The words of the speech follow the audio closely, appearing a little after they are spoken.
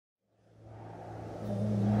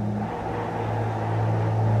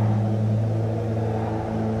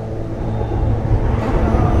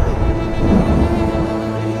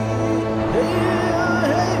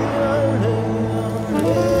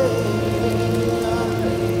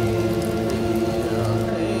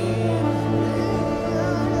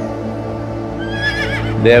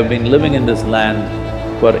They have been living in this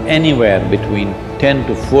land for anywhere between 10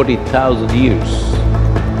 to 40,000 years.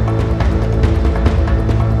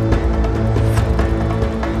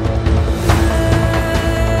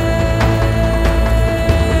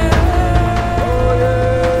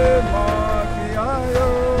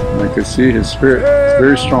 I could see his spirit, it's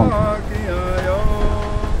very strong.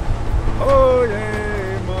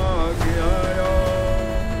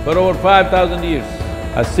 For over 5,000 years,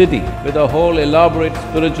 a city with a whole elaborate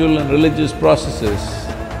spiritual and religious processes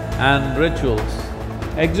and rituals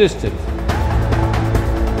existed.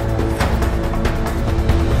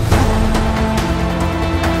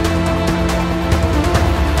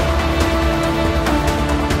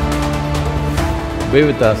 Be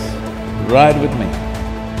with us, ride with me.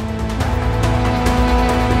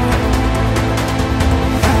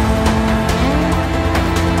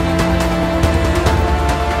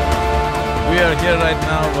 We are here right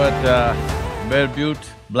now at Bear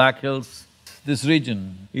Butte, Black Hills. This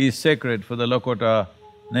region is sacred for the Lakota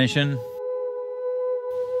nation.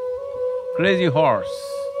 Crazy Horse,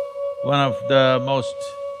 one of the most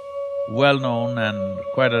well-known and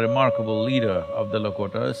quite a remarkable leader of the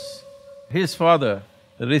Lakotas, his father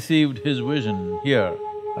received his vision here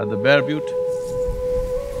at the Bear Butte.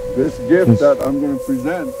 This gift that I'm going to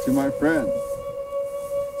present to my friend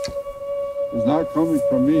is not coming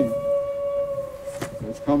from me.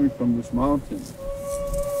 It's coming from this mountain,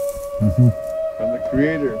 from the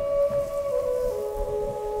Creator.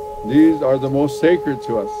 These are the most sacred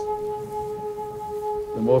to us,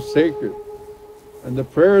 the most sacred. And the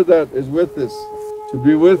prayer that is with this, to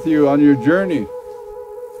be with you on your journey.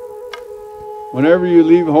 Whenever you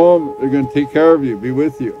leave home, they're going to take care of you, be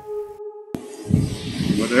with you.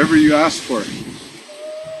 Whatever you ask for,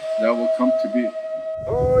 that will come to be.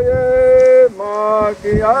 Oye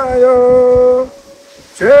makiayo,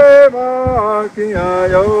 che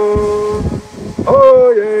makiayo,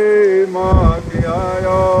 oye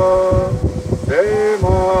makiayo, che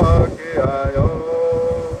makiayo,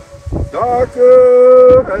 daku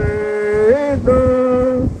heidu,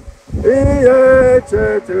 iye che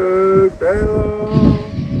tukelo.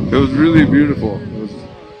 It was really beautiful.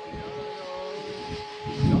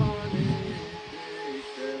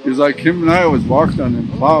 It was like him and I was walking on them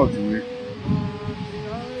clouds and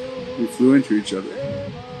we flew into each other.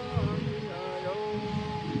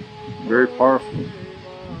 Very powerful.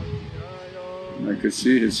 And I could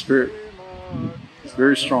see his spirit. It's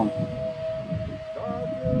very strong.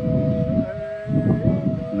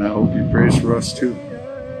 And I hope he prays for us too.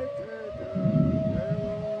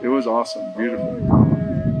 It was awesome, beautiful.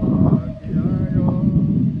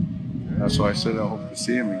 That's why I said I hope to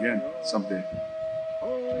see him again someday.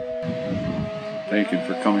 Thank you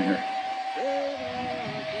for coming here.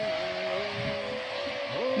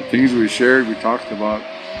 The things we shared, we talked about,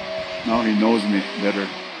 now he knows me better.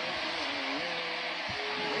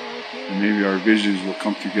 And maybe our visions will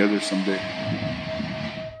come together someday.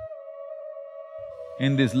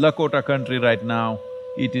 In this Lakota country right now,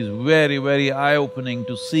 it is very, very eye-opening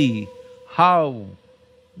to see how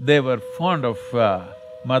they were fond of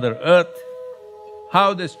Mother Earth,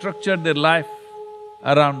 how they structured their life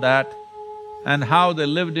around that, and how they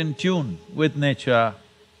lived in tune with nature,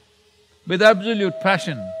 with absolute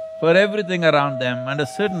passion for everything around them and a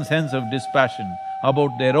certain sense of dispassion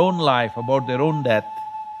about their own life, about their own death.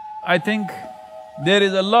 I think there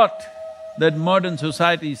is a lot that modern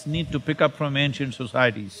societies need to pick up from ancient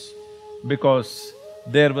societies, because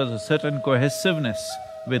there was a certain cohesiveness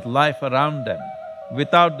with life around them.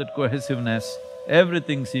 Without that cohesiveness,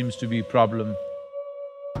 everything seems to be a problem.